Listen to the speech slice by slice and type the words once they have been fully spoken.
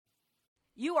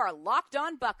You are Locked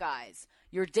On Buckeyes,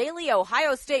 your daily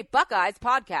Ohio State Buckeyes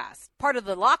podcast, part of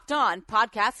the Locked On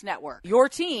Podcast Network, your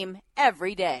team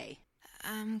every day.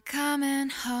 I'm coming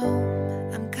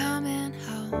home, I'm coming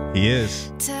home. He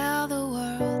is. Tell the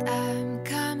world I'm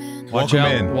coming home. Welcome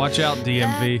in. Watch out,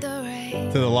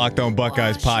 DMV. To the Locked On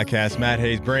Buckeyes podcast. Matt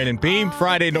Hayes, Brandon Beam,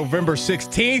 Friday, November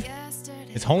 16th.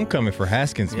 It's homecoming for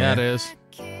Haskins, man. Yeah, it is.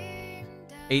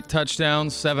 8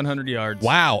 touchdowns, 700 yards.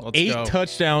 Wow, Let's 8 go.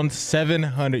 touchdowns,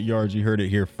 700 yards. You heard it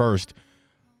here first.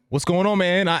 What's going on,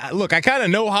 man? I kind of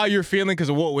know how you're feeling because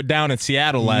of what went down in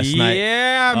Seattle last night.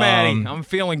 Yeah, Matty. I'm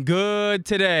feeling good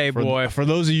today, boy. For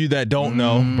those of you that don't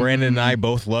know, Brandon and I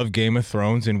both love Game of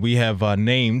Thrones, and we have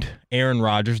named Aaron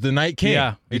Rodgers the Night King.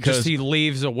 Yeah, because he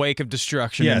leaves a wake of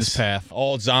destruction in his path.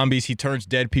 All zombies. He turns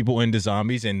dead people into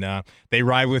zombies, and they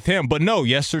ride with him. But no,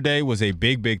 yesterday was a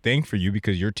big, big thing for you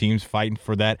because your team's fighting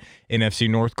for that NFC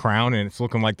North crown, and it's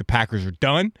looking like the Packers are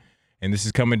done. And this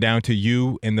is coming down to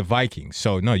you and the Vikings.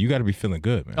 So, no, you got to be feeling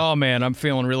good, man. Oh, man, I'm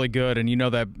feeling really good. And you know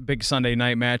that big Sunday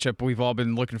night matchup we've all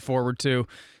been looking forward to.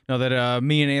 You know that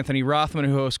me and Anthony Rothman,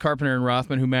 who hosts Carpenter and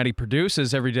Rothman, who Matty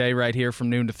produces every day right here from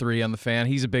noon to 3 on The Fan.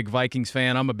 He's a big Vikings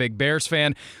fan. I'm a big Bears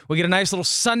fan. We get a nice little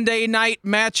Sunday night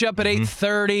matchup at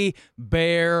 8:30.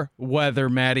 Bear weather,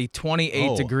 Matty.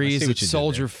 28 degrees at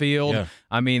Soldier Field. Yeah.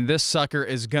 I mean, this sucker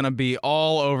is going to be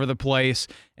all over the place.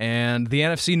 And the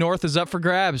NFC North is up for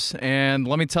grabs. And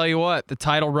let me tell you what, the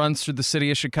title runs through the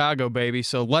city of Chicago, baby.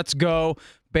 So let's go.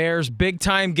 Bears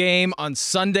big-time game on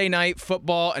Sunday Night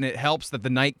Football, and it helps that the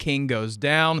Night King goes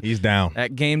down. He's down.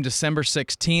 That game December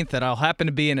 16th that I'll happen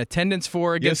to be in attendance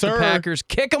for against Yes, the sir. Packers.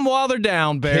 Kick them while they're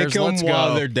down, Bears. Kick them Let's while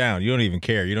go. they're down. You don't even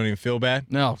care. You don't even feel bad?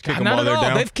 No, Kick them not while at they're all.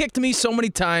 down? They've kicked me so many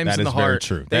times That in the is very heart.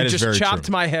 true. They That is just very chopped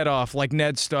true. my head off like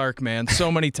Ned Stark, man,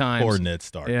 so many times. Poor Ned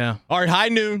Stark. Yeah. All right, high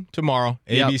noon tomorrow,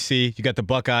 Yep. ABC. You got the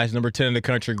Buckeyes, number 10 in the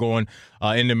country, going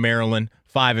into Maryland,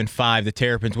 5-5. The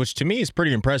Terrapins, which to me is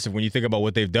pretty impressive when you think about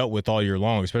what they've dealt with all year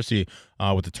long, especially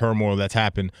with the turmoil that's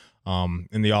happened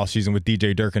in the offseason with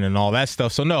DJ Durkin and all that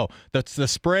stuff. So, no, the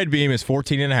spread beam is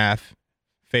 14.5,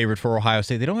 favored for Ohio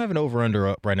State. They don't have an over-under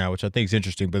up right now, which I think is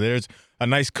interesting, but there's a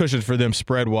nice cushion for them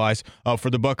spread-wise for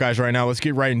the Buckeyes right now. Let's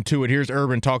get right into it. Here's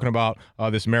Urban talking about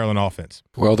this Maryland offense.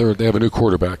 Well, they have a new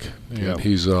quarterback, and Yeah.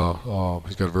 he's got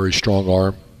a very strong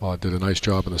arm. Did a nice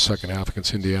job in the second half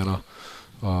against Indiana.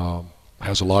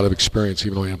 Has a lot of experience,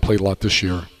 even though he hasn't played a lot this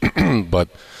year. But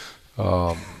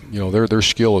their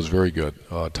skill is very good.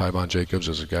 Tyvon Jacobs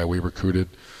is a guy we recruited.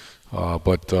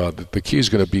 But the key is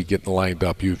going to be getting lined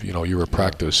up. You were at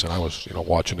practice, and I was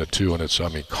watching it too, and it's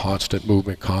constant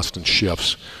movement, constant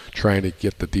shifts, trying to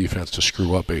get the defense to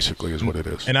screw up. Basically, is what it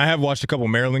is. And I have watched a couple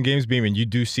Maryland games, Beam, and you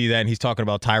do see that. And he's talking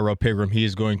about Tyrell Pigram. He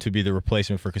is going to be the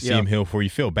replacement for Kasim Hill. For you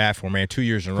feel bad for him, man. 2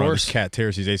 years in a row, this cat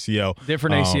tears his ACL.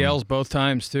 Different ACLs both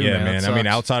times, too. Yeah, man. That I mean,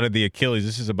 sucks. outside of the Achilles,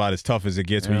 this is about as tough as it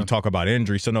gets when you talk about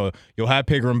injury. So, no, you'll have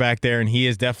Pigram back there, and he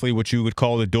is definitely what you would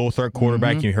call the dual threat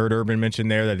quarterback. You heard Urban mention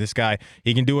there that this guy,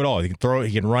 he can do it all. He can throw it,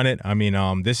 he can run it. I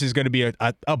mean, this is going to be a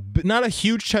not a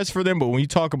huge test for them, but when you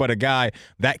talk about a guy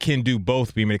that can do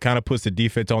both, Beam, it kind of puts the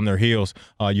defense on their heels.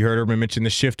 You heard Urban mention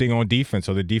the shifting on defense.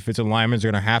 So the defensive linemen are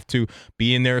going to have to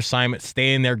be in their assignment,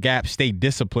 stay in their gap, stay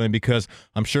disciplined, because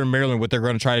I'm sure Maryland, what they're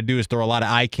going to try to do is throw a lot of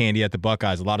eye candy at the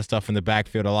Buckeyes, a lot of stuff in the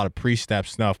backfield, a lot of pre-snap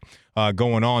stuff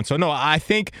going on. So, no, I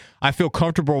think I feel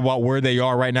comfortable about where they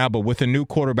are right now, but with a new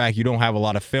quarterback, you don't have a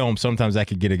lot of film. Sometimes that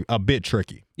could get a bit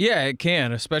tricky. Yeah, it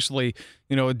can, especially,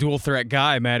 a dual threat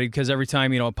guy, Matty, because every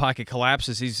time, a pocket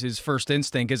collapses, his first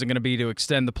instinct isn't going to be to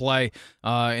extend the play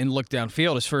and look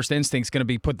downfield. His first instinct is going to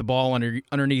be put the ball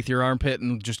underneath your armpit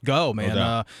and just go,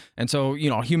 man. And so,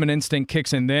 human instinct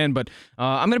kicks in then. But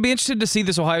I'm going to be interested to see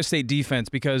this Ohio State defense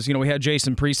because, we had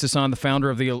Jason Priestis on, the founder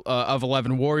of the of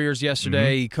 11 Warriors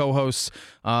yesterday. He co-hosts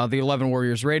the 11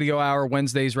 Warriors Radio Hour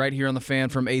Wednesdays right here on The Fan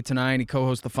from 8 to 9. He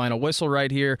co-hosts the Final Whistle right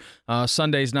here.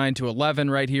 Sundays 9 to 11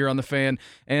 right here on The Fan.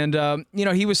 And,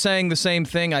 he was saying the same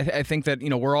thing. I think that,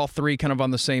 we're all three kind of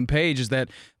on the same page, is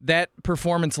that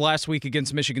performance last week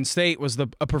against Michigan State was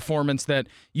a performance that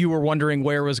you were wondering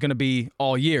where it was going to be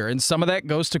all year. And some of that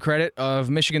goes to credit of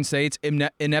Michigan State's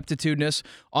ineptitudeness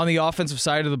on the offensive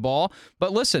side of the ball.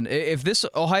 But listen, if this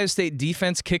Ohio State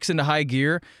defense kicks into high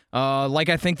gear, like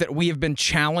I think that we have been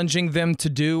challenging them to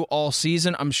do all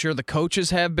season, I'm sure the coaches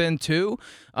have been too,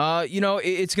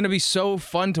 it's going to be so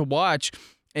fun to watch.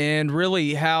 And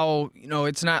really how,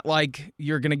 it's not like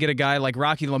you're going to get a guy like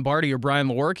Rocky Lombardi or Brian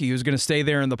Lewerke who's going to stay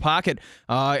there in the pocket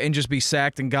and just be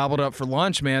sacked and gobbled up for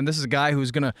lunch, man. This is a guy who's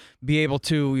going to be able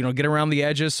to, get around the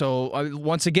edges. So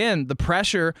once again, the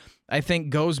pressure I think,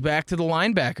 goes back to the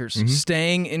linebackers,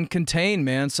 staying in contain,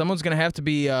 man. Someone's going to have to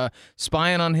be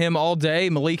spying on him all day.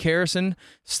 Malik Harrison,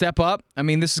 step up. I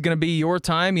mean, this is going to be your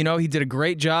time. You know, he did a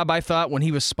great job, I thought, when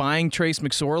he was spying Trace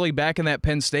McSorley back in that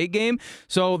Penn State game.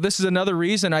 So this is another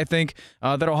reason I think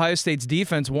that Ohio State's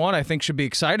defense, one, I think should be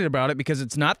excited about it because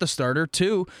it's not the starter.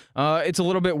 Two, it's a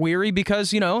little bit weary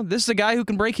because, you know, this is a guy who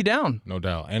can break you down. No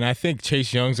doubt. And I think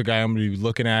Chase Young's a guy I'm going to be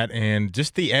looking at, and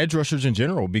just the edge rushers in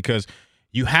general, because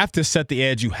you have to set the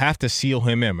edge. You have to seal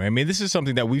him in. I mean, this is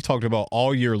something that we've talked about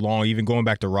all year long, even going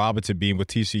back to Robinson being with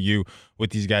TCU,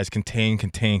 with these guys, contain.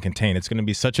 It's going to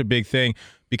be such a big thing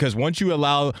because once you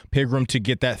allow Pigrome to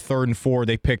get that 3rd and 4,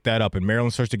 they pick that up, and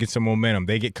Maryland starts to get some momentum.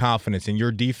 They get confidence, and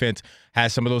your defense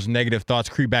has some of those negative thoughts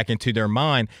creep back into their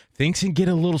mind. Things can get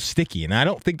a little sticky, and I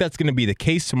don't think that's going to be the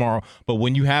case tomorrow, but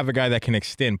when you have a guy that can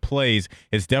extend plays,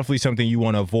 it's definitely something you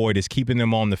want to avoid, is keeping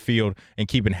them on the field and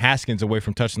keeping Haskins away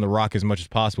from touching the rock as much as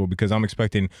possible, because I'm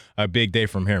expecting a big day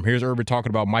from him. Here's Urban talking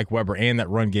about Mike Weber and that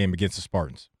run game against the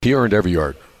Spartans. He earned every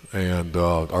yard, and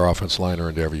our offensive line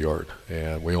earned every yard.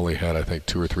 And we only had, I think,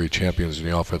 2 or 3 champions in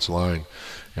the offensive line,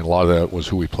 and a lot of that was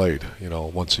who we played. You know,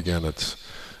 once again,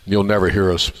 you'll never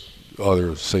hear us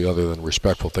say other than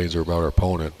respectful things about our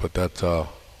opponent, but that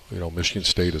Michigan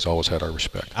State has always had our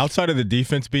respect. Outside of the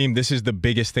defense, Beam, this is the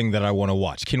biggest thing that I want to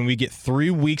watch. Can we get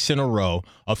 3 weeks in a row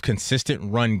of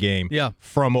consistent run game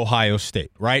from Ohio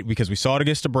State, right? Because we saw it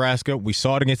against Nebraska. We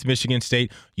saw it against Michigan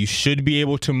State. You should be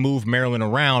able to move Maryland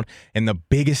around. And the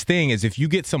biggest thing is if you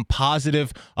get some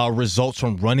positive results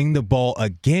from running the ball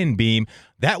again, Beam,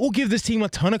 that will give this team a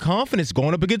ton of confidence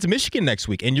going up against Michigan next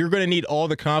week. And you're going to need all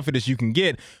the confidence you can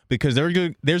get because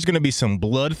there's going to be some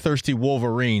bloodthirsty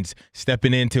Wolverines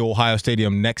stepping into Ohio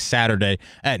Stadium next Saturday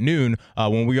at noon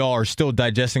when we all are still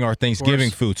digesting our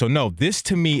Thanksgiving food. So, no, this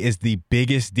to me is the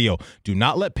biggest deal. Do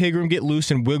not let Pigrome get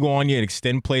loose and wiggle on you and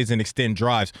extend plays and extend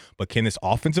drives. But can this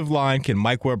offensive line, can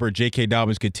Mike Weber, J.K.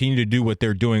 Dobbins continue to do what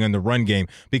they're doing in the run game?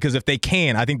 Because if they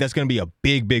can, I think that's going to be a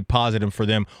big, big positive for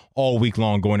them all week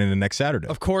long going into next Saturday.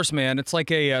 Of course, man. It's like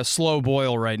a slow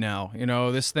boil right now. You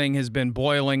know, this thing has been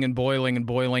boiling and boiling and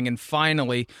boiling, and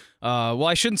finally, well,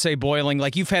 I shouldn't say boiling,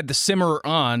 like you've had the simmer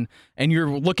on and you're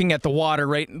looking at the water,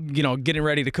 right, you know, getting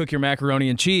ready to cook your macaroni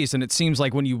and cheese, and it seems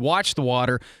like when you watch the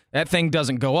water, that thing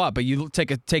doesn't go up, but you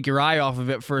take your eye off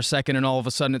of it for a second and all of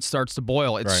a sudden it starts to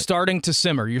boil. It's starting to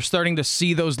simmer. You're starting to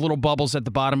see those little bubbles at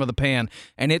the bottom of the pan,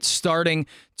 and it's starting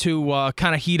to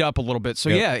kind of heat up a little bit. So,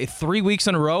 yeah, 3 weeks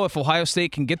in a row, if Ohio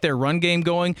State can get their run game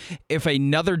going, if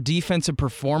another defensive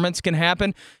performance can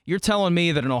happen, you're telling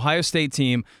me that an Ohio State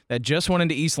team that just went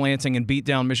into East Lansing and beat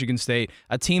down Michigan State,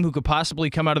 a team who could possibly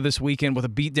come out of this weekend with a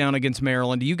beatdown against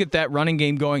Maryland, you get that running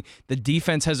game going, the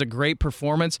defense has a great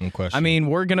performance. I mean,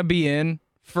 we're going to be in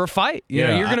for a fight. You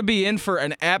know, you're going to be in for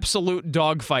an absolute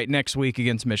dogfight next week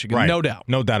against Michigan, no doubt.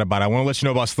 No doubt about it. I want to let you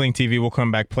know about Sling TV. We'll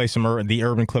come back, play the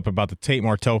Urban clip about the Tate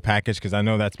Martell package, because I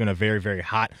know that's been a very, very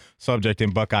hot subject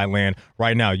in Buckeye land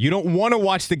right now. You don't want to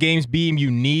watch the games, Beam. You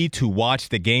need to watch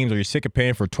the games, or you're sick of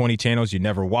paying for 20 channels you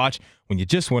never watch. When you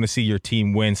just want to see your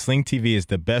team win, Sling TV is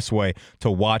the best way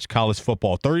to watch college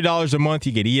football. $30 a month,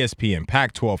 you get ESPN,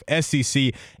 Pac-12,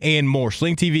 SEC, and more.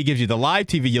 Sling TV gives you the live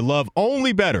TV you love,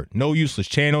 only better. No useless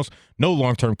channels, no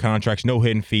long-term contracts, no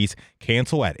hidden fees.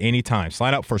 Cancel at any time.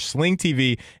 Sign up for Sling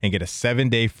TV and get a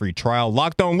 7-day free trial.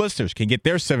 Locked On listeners can get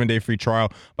their 7-day free trial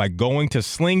by going to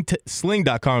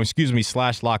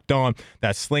sling.com/lockedon.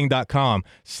 That's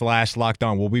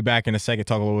sling.com/lockedon. We'll be back in a second,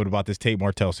 talk a little bit about this Tate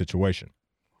Martell situation.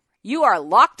 You are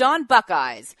Locked On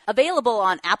Buckeyes, available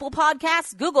on Apple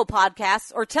Podcasts, Google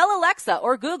Podcasts, or tell Alexa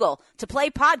or Google to play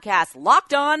podcast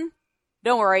Locked On.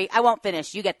 Don't worry, I won't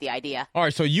finish. You get the idea. All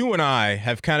right, so you and I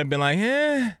have kind of been like,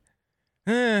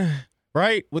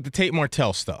 right, with the Tate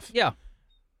Martell stuff. Yeah.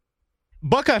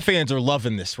 Buckeye fans are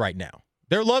loving this right now.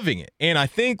 They're loving it. And I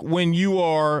think when you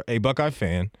are a Buckeye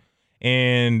fan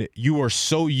and you are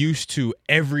so used to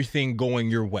everything going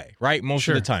your way, right? Most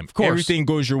of the time. Of course. Everything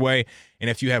goes your way. And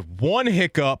if you have one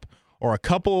hiccup or a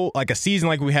couple, like a season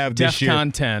like we have this year,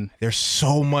 DEFCON 10. There's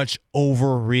so much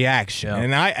overreaction.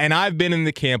 Yeah. And I've been in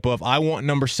the camp of I want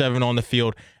number 7 on the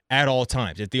field at all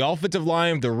times. If the offensive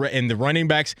line and the running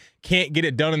backs can't get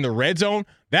it done in the red zone,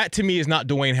 that to me is not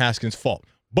Dwayne Haskins' fault.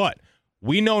 But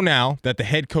we know now that the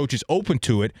head coach is open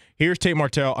to it. Here's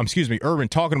Urban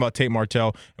talking about Tate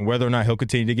Martell and whether or not he'll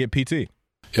continue to get PT.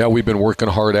 Yeah, we've been working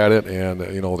hard at it, and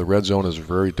the red zone is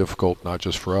very difficult, not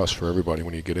just for us, for everybody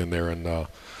when you get in there. And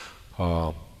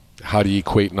how do you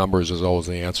equate numbers is always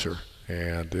the answer.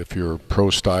 And if you're pro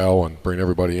style and bring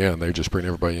everybody in, they just bring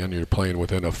everybody in. You're playing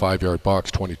within a 5-yard box,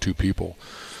 22 people,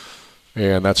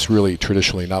 and that's really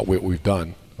traditionally not what we've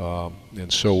done.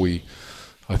 And so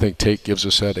I think Tate gives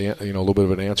us that, a little bit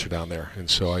of an answer down there. And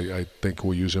so I think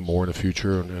we'll use him more in the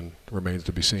future, and remains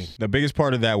to be seen. The biggest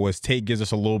part of that was Tate gives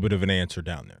us a little bit of an answer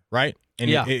down there, right? And,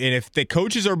 yeah. And if the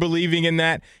coaches are believing in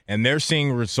that and they're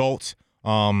seeing results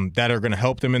that are going to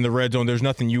help them in the red zone, there's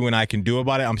nothing you and I can do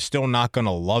about it. I'm still not going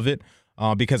to love it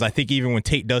because I think even when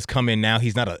Tate does come in now,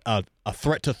 he's not a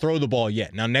threat to throw the ball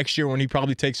yet. Now, next year when he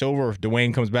probably takes over, if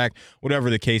Dwayne comes back, whatever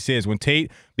the case is, when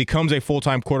Tate becomes a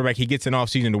full-time quarterback, he gets an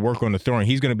offseason to work on the throwing.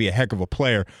 He's going to be a heck of a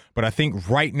player. But I think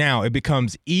right now it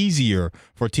becomes easier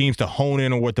for teams to hone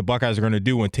in on what the Buckeyes are going to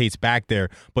do when Tate's back there.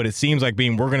 But it seems like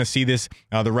we're going to see this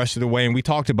the rest of the way, and we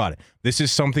talked about it. This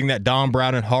is something that Don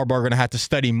Brown and Harbaugh are going to have to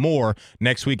study more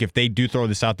next week if they do throw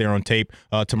this out there on tape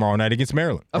tomorrow night against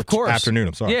Maryland. Of course. Afternoon,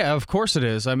 I'm sorry. Yeah, of course it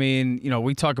is. I mean,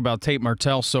 we talk about Tate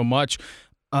Martell so much.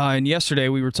 And yesterday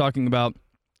we were talking about,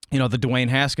 the Dwayne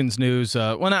Haskins news.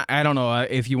 I don't know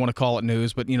if you want to call it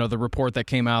news, but, the report that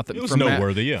came out that it was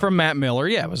noteworthy, from Matt Miller.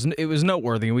 Yeah, it was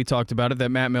noteworthy. And we talked about it,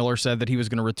 that Matt Miller said that he was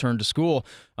going to return to school.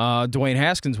 Dwayne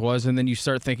Haskins was. And then you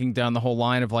start thinking down the whole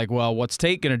line of like, well, what's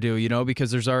Tate going to do?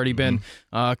 Because there's already been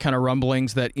kind of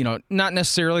rumblings that, not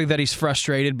necessarily that he's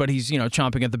frustrated, but he's,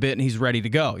 chomping at the bit and he's ready to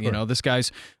go. This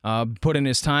guy's put in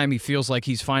his time. He feels like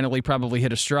he's finally probably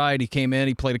hit a stride. He came in,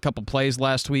 he played a couple plays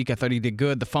last week. I thought he did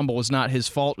good. The fumble was not his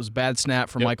fault. It was a bad snap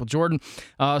from Michael Jordan.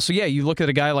 You look at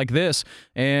a guy like this,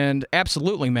 and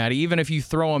absolutely, Matty, even if you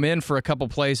throw him in for a couple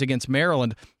plays against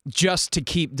Maryland, just to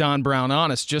keep Don Brown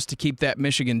honest, just to keep that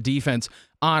Michigan defense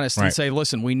honest and say,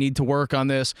 listen, we need to work on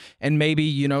this. And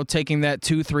maybe, taking that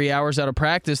 2-3 hours out of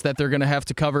practice that they're going to have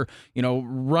to cover,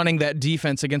 running that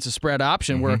defense against a spread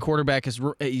option where a quarterback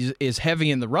is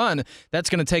heavy in the run, that's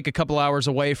going to take a couple hours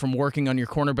away from working on your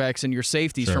cornerbacks and your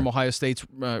safeties from Ohio State's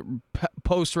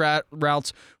post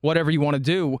routes, whatever you want to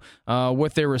do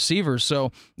with their receivers.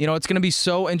 So, it's going to be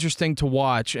so interesting to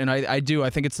watch. And I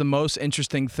think it's the most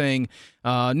interesting thing,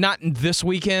 not this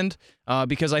weekend,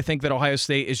 because I think that Ohio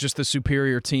State is just the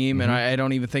superior team, and I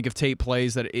don't even think if Tate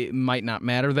plays that it might not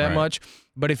matter that much.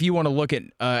 But if you want to look at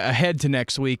ahead to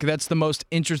next week, that's the most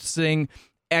interesting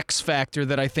X factor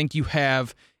that I think you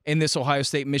have in this Ohio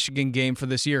State-Michigan game for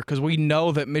this year, because we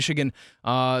know that Michigan,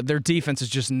 their defense is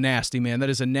just nasty, man. That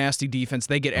is a nasty defense.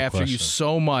 They get after you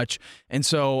so much. And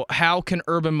so how can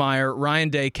Urban Meyer, Ryan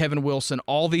Day, Kevin Wilson,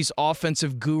 all these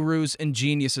offensive gurus and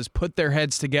geniuses put their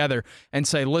heads together and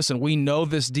say, listen, we know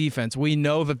this defense. We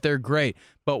know that they're great,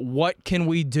 but what can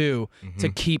we do to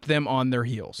keep them on their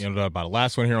heels? No doubt about it.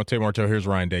 Last one here on Tate Martell. Here's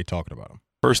Ryan Day talking about him.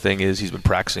 First thing is he's been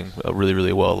practicing really,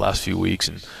 really well the last few weeks,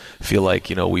 and feel like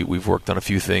we've worked on a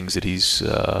few things that he's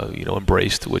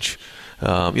embraced, which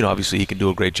obviously he can do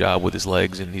a great job with his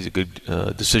legs, and he's a good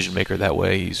decision maker that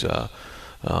way. He's got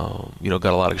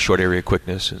a lot of short area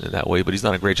quickness in that way, but he's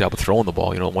done a great job of throwing the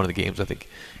ball. One of the games I think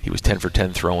he was 10 for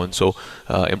 10 throwing, so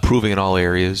improving in all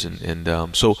areas, and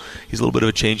so he's a little bit of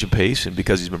a change in pace, and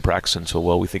because he's been practicing so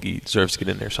well, we think he deserves to get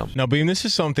in there some. Now, Beam, this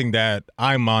is something that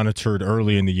I monitored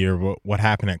early in the year, what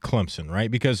happened at Clemson,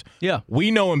 right? Because we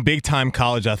know in big-time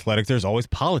college athletics, there's always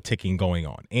politicking going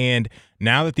on, and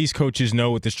now that these coaches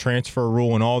know with this transfer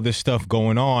rule and all this stuff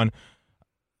going on,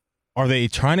 are they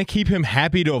trying to keep him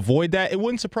happy to avoid that? It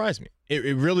wouldn't surprise me.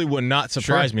 It really would not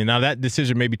surprise me. Now, that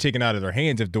decision may be taken out of their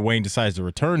hands if Dwayne decides to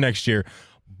return next year.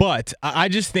 But I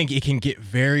just think it can get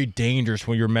very dangerous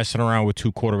when you're messing around with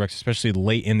two quarterbacks, especially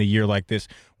late in the year like this,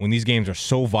 when these games are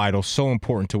so vital, so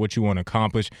important to what you want to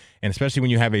accomplish, and especially when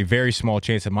you have a very small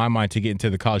chance, in my mind, to get into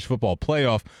the college football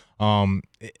playoff.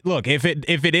 Look, if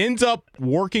it ends up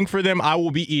working for them, I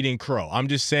will be eating crow. I'm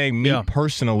just saying, me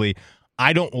personally,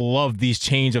 I don't love these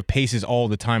change of paces all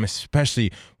the time,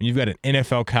 especially when you've got an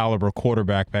NFL caliber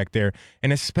quarterback back there,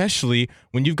 and especially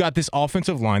when you've got this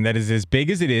offensive line that is as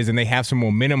big as it is and they have some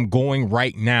momentum going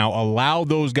right now. Allow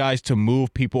those guys to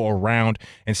move people around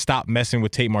and stop messing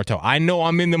with Tate Martell. I know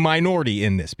I'm in the minority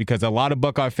in this because a lot of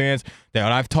Buckeye fans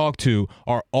that I've talked to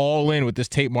are all in with this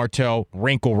Tate Martell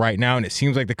wrinkle right now, and it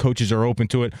seems like the coaches are open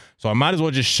to it. So I might as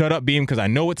well just shut up, Beam, because I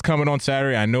know it's coming on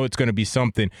Saturday. I know it's going to be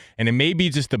something, and it may be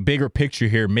just a bigger picture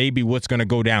here, maybe what's going to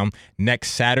go down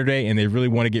next Saturday, and they really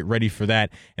want to get ready for that.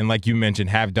 And like you mentioned,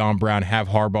 have Don Brown, have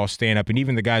Harbaugh stand up, and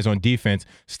even the guys on defense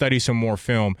study some more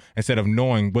film instead of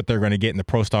knowing what they're going to get in the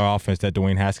pro-style offense that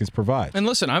Dwayne Haskins provides. And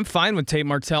listen, I'm fine with Tate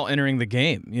Martell entering the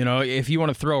game. If you want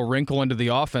to throw a wrinkle into the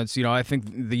offense, I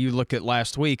think that you look at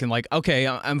last week and like, okay,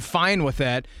 I'm fine with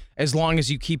that, as long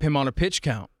as you keep him on a pitch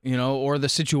count, or the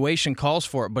situation calls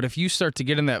for it. But if you start to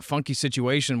get in that funky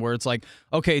situation where it's like,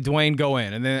 okay, Dwayne, go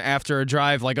in, and then after a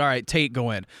drive, like, all right, Tate,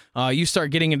 go in. You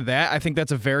start getting into that, I think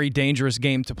that's a very dangerous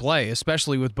game to play,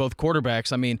 especially with both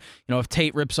quarterbacks. I mean, if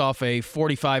Tate rips off a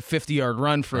 45, 50-yard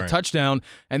run for a touchdown,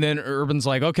 and then Urban's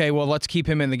like, okay, well, let's keep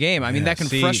him in the game. I mean, that can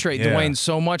frustrate Dwayne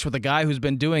so much with a guy who's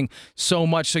been doing so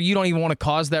much. So you don't even want to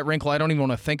cause that wrinkle. I don't even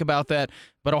want to think about that.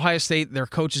 But Ohio State, their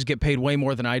coaches get paid way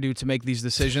more than I do to make these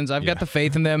decisions. I've got the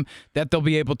faith in them that they'll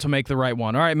be able to make the right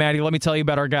one. All right, Maddie, let me tell you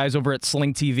about our guys over at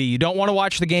Sling TV. You don't want to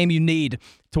watch the game, you need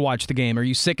to watch the game. Are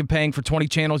you sick of paying for 20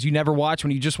 channels you never watch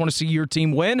when you just want to see your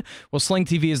team win? Well, Sling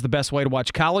TV is the best way to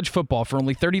watch college football. For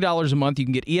only $30 a month, you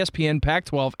can get ESPN,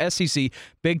 Pac-12, SEC,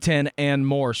 Big Ten, and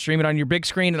more. Stream it on your big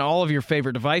screen and all of your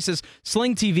favorite devices.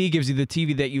 Sling TV gives you the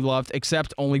TV that you loved,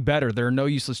 except only better. There are no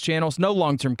useless channels, no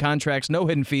long-term contracts, no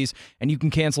hidden fees, and you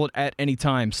can cancel it at any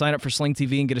time. Sign up for Sling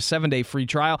TV and get a 7-day free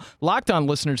trial. Locked On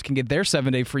listeners can get their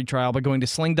 7-day free trial by going to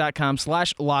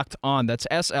sling.com/lockedon. That's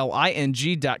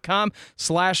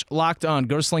SLING.com/lockedon.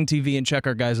 Go to Sling TV and check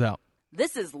our guys out.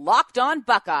 This is Locked On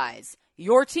Buckeyes,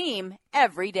 your team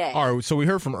every day. All right, so we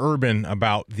heard from Urban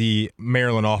about the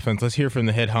Maryland offense. Let's hear from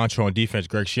the head honcho on defense,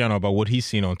 Greg Schiano, about what he's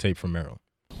seen on tape from Maryland.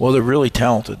 Well, they're really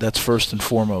talented. That's first and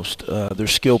foremost. They're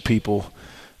skilled people.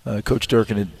 Coach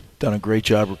Durkin had done a great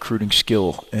job recruiting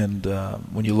skill, and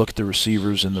when you look at the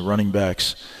receivers and the running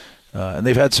backs, and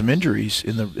they've had some injuries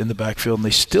in the backfield, and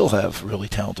they still have really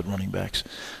talented running backs.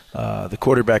 The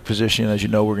quarterback position, as you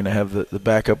know, we're going to have the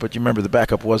backup, but you remember the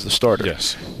backup was the starter.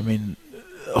 Yes. I mean,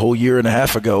 a whole year and a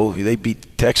half ago, they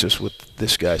beat Texas with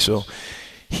this guy. So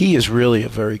he is really a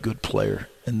very good player.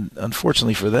 And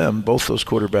unfortunately for them, both those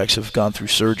quarterbacks have gone through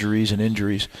surgeries and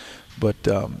injuries. But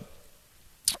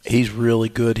he's really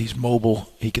good. He's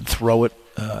mobile. He can throw it.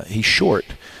 He's short.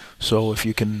 So if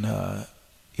you can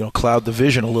cloud the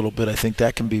vision a little bit, I think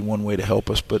that can be one way to help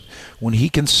us. But when he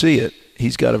can see it,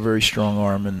 he's got a very strong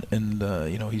arm, and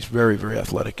he's very, very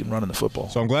athletic in running the football.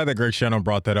 So I'm glad that Greg Schiano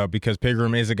brought that up, because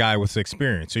Pigrome is a guy with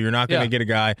experience. So you're not going to get a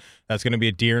guy that's going to be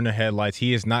a deer in the headlights.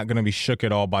 He is not going to be shook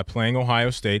at all by playing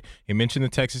Ohio State. He mentioned the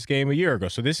Texas game a year ago.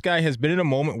 So this guy has been in a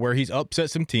moment where he's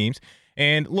upset some teams.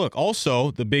 And look,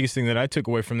 also, the biggest thing that I took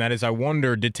away from that is I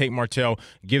wonder, did Tate Martell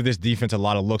give this defense a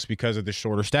lot of looks because of the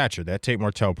shorter stature that Tate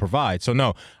Martell provides? So,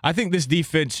 no, I think this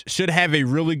defense should have a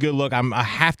really good look. I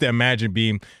have to imagine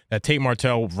being that Tate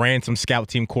Martell ran some scout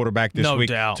team quarterback this week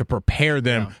to prepare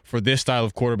them for this style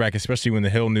of quarterback, especially when the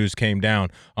Hill news came down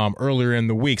earlier in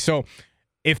the week. So,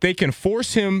 if they can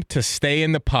force him to stay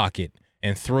in the pocket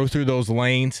and throw through those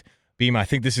lanes, Beam, I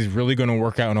think this is really going to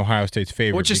work out in Ohio State's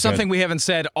favor. Which is something we haven't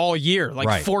said all year,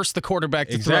 force the quarterback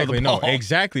to throw the ball. No,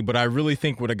 exactly. But I really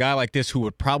think with a guy like this who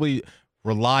would probably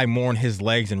rely more on his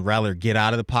legs and rather get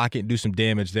out of the pocket and do some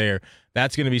damage there,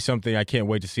 that's going to be something I can't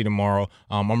wait to see tomorrow.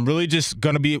 I'm really just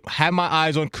going to have my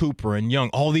eyes on Cooper and Young,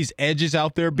 all these edges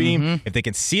out there, Beam. Mm-hmm. If they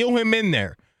can seal him in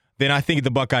there, then I think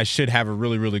the Buckeyes should have a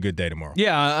really, really good day tomorrow.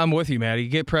 Yeah, I'm with you, Matt. You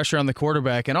get pressure on the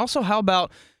quarterback. And also, how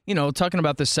about talking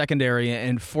about the secondary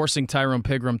and forcing Tyrone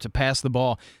Pigrome to pass the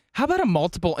ball. How about a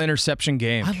multiple interception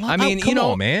game? I mean, come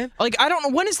on, man. I don't know.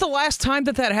 When is the last time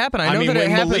that happened? I know that when it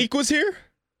happened. Malik was here?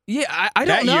 Yeah, I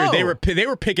don't know. That year, they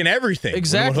were picking everything.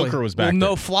 Exactly. When Hooker was back there.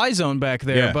 No fly zone back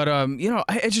there. Yeah. But,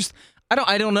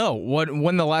 I don't know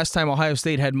when the last time Ohio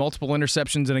State had multiple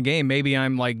interceptions in a game. Maybe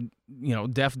I'm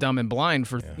deaf, dumb, and blind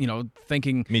for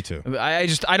thinking. Me too. I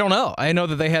don't know. I know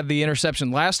that they had the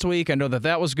interception last week. I know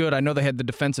that was good. I know they had the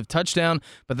defensive touchdown.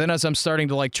 But then as I'm starting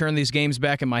to churn these games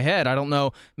back in my head, I don't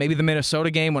know. Maybe the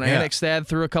Minnesota game when Anixstad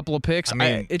threw a couple of picks. How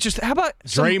about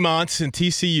Draymond's and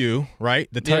TCU, right?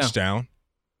 The touchdown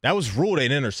that was ruled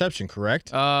an interception,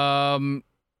 correct?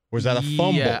 Was that a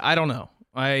fumble? Yeah, I don't know.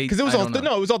 Because it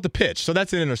was off the pitch, so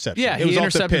that's an interception. Yeah, he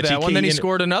intercepted that one, then he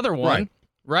scored another one.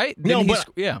 Right? But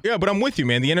I'm with you,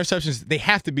 man. The interceptions, they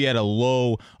have to be at a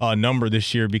low number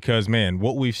this year because, man,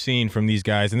 what we've seen from these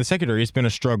guys in the secondary, it's been a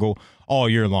struggle all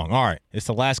year long. All right, it's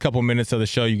the last couple minutes of the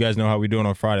show. You guys know how we do it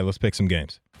on Friday. Let's pick some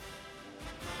games.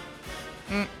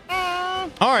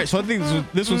 All right, so I think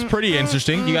this was pretty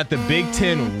interesting. You got the Big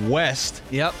Ten West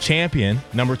champion,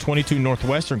 number 22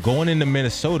 Northwestern, going into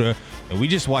Minnesota. And we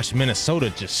just watched Minnesota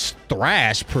just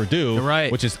thrash Purdue,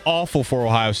 which is awful for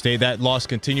Ohio State. That loss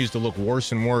continues to look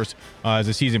worse and worse as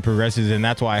the season progresses, and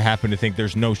that's why I happen to think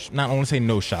there's not I want to say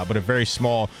no shot, but a very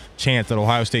small chance that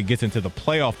Ohio State gets into the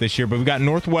playoff this year. But we got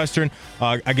Northwestern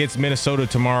against Minnesota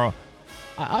tomorrow.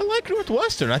 I like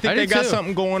Northwestern. I think I they do got too.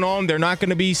 something going on. They're not going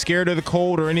to be scared of the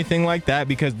cold or anything like that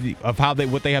because of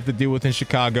what they have to deal with in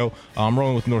Chicago. I'm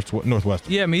rolling with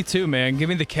Northwestern. Yeah, me too, man. Give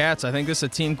me the Cats. I think this is a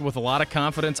team with a lot of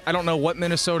confidence. I don't know what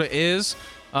Minnesota is.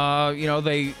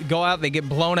 They go out, they get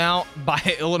blown out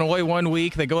by Illinois one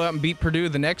week. They go out and beat Purdue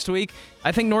the next week.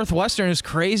 I think Northwestern, as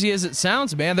crazy as it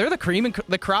sounds, man, they're the cream and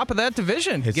the crop of that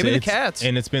division. Give me the Cats.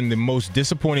 And it's been the most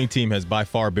disappointing team has by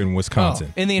far been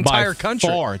Wisconsin. In the entire by country.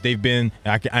 By far, they've been,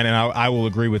 I will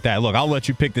agree with that. Look, I'll let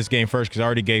you pick this game first because I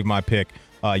already gave my pick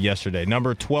yesterday.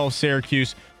 Number 12,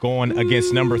 Syracuse, going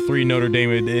against number 3, Notre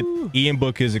Dame. Ian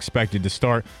Book is expected to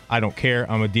start. I don't care.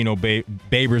 I'm a Dino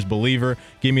Babers believer.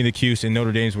 Give me the Cuse, and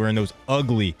Notre Dame's wearing those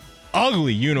ugly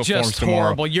uniforms just tomorrow.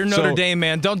 Horrible. You're Notre Dame,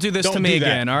 man. Don't do this to me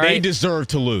again, all right? They deserve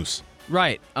to lose.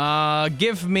 Right.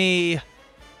 Give me...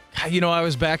 I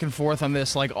was back and forth on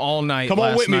this like all night. Come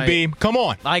on with me, Beam. Come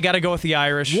on. I got to go with the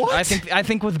Irish. What? I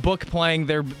think with Book playing,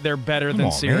 they're better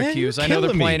than Syracuse. I know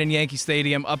they're playing in Yankee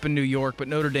Stadium up in New York, but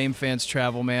Notre Dame fans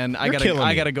travel, man. I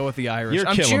gotta go with the Irish.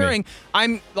 I'm cheering.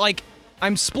 I'm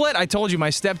split. I told you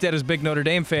my stepdad is a big Notre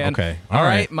Dame fan. Okay. All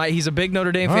right. He's a big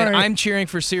Notre Dame fan. Right. I'm cheering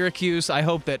for Syracuse. I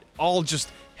hope that all just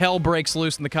hell breaks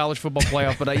loose in the college football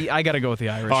playoff, but I got to go with the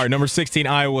Irish. All right, number 16,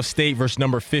 Iowa State versus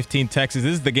number 15, Texas.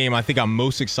 This is the game I think I'm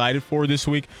most excited for this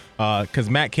week because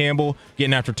Matt Campbell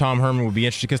getting after Tom Herman would be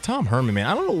interesting because Tom Herman, man,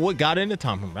 I don't know what got into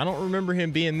Tom Herman. I don't remember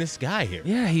him being this guy here.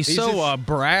 Yeah, he's so just,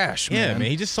 brash, man. Yeah,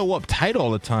 man, he's just so uptight all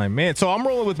the time, man. So I'm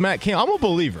rolling with Matt Campbell. I'm a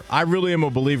believer. I really am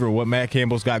a believer of what Matt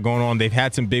Campbell's got going on. They've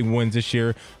had some big wins this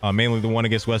year, mainly the one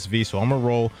against West V, so I'm going to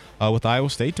roll with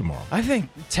Iowa State tomorrow. I think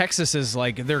Texas is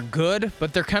they're good,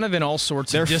 but they're kind of in all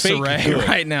sorts of disarray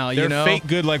right now. They're fake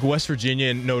good like West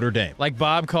Virginia and Notre Dame. Like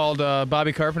Bobby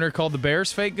Carpenter called the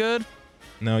Bears fake good?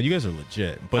 No, you guys are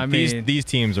legit. But these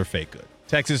teams are fake good.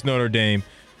 Texas, Notre Dame,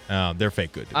 they're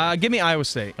fake good. Give me Iowa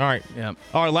State. All right. Yeah.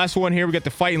 All right, last one here. We got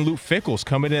the fighting Luke Fickles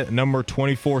coming in at number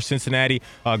 24, Cincinnati,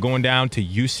 going down to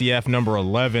UCF, number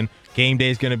 11. Game day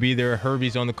is going to be there.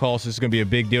 Herbie's on the call, so this is going to be a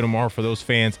big deal tomorrow for those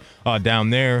fans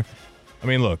down there. I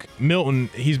mean, look, Milton,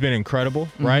 he's been incredible,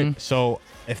 right? So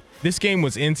if this game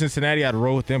was in Cincinnati, I'd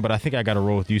roll with them, but I think I got to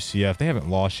roll with UCF. They haven't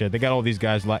lost yet. They got all these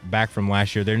guys back from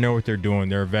last year. They know what they're doing.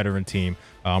 They're a veteran team.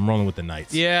 I'm rolling with the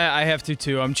Knights. Yeah, I have to,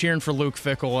 too. I'm cheering for Luke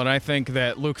Fickell, and I think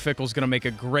that Luke Fickell's going to make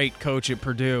a great coach at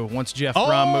Purdue once Jeff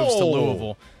Brom moves to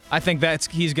Louisville. I think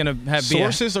he's going to have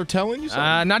sources are telling you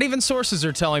something? Not even sources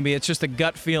are telling me. It's just a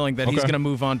gut feeling that he's going to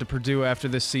move on to Purdue after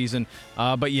this season.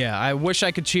 But yeah, I wish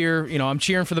I could cheer. I'm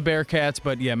cheering for the Bearcats,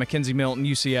 but yeah, Mackenzie Milton,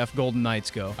 UCF, Golden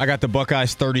Knights go. I got the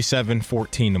Buckeyes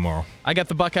 37-14 tomorrow. I got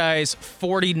the Buckeyes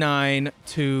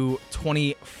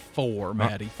 49-24,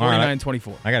 Maddie.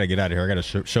 49-24. I got to get out of here. I got a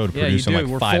show to produce in like 5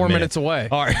 minutes. We're 4 minutes away.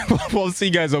 All right. We'll see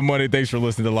you guys on Monday. Thanks for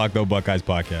listening to Locked On Buckeyes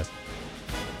podcast.